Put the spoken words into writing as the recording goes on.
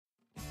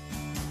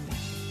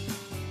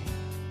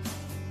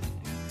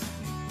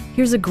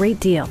Here's a great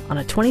deal on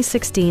a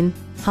 2016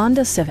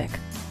 Honda Civic.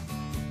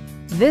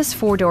 This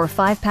four-door,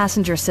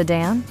 five-passenger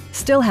sedan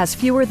still has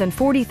fewer than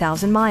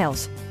 40,000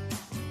 miles.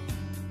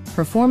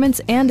 Performance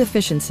and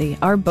efficiency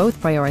are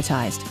both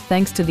prioritized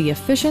thanks to the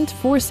efficient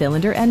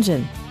four-cylinder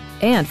engine.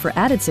 And for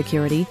added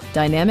security,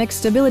 dynamic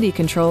stability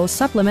control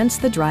supplements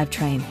the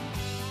drivetrain.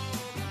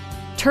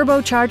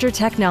 Turbocharger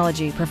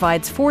technology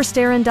provides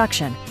forced-air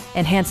induction,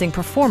 enhancing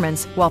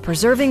performance while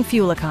preserving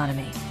fuel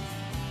economy.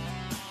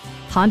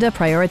 Honda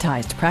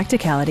prioritized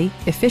practicality,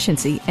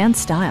 efficiency, and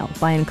style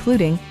by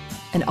including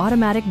an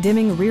automatic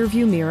dimming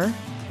rear-view mirror,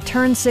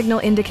 turn signal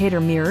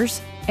indicator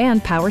mirrors,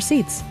 and power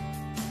seats.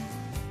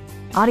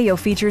 Audio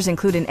features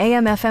include an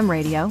AM/FM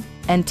radio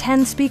and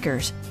 10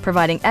 speakers,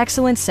 providing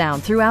excellent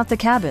sound throughout the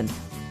cabin.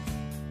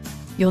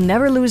 You'll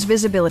never lose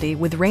visibility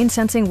with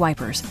rain-sensing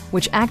wipers,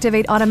 which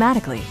activate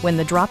automatically when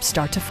the drops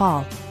start to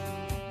fall.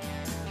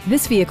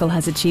 This vehicle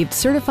has achieved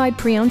certified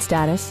pre-owned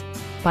status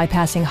by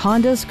passing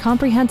Honda's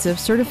comprehensive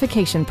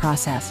certification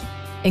process,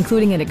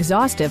 including an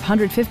exhaustive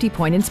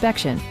 150-point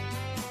inspection.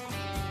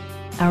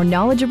 Our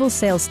knowledgeable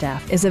sales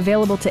staff is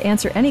available to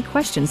answer any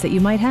questions that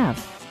you might have.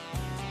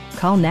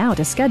 Call now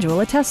to schedule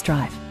a test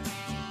drive.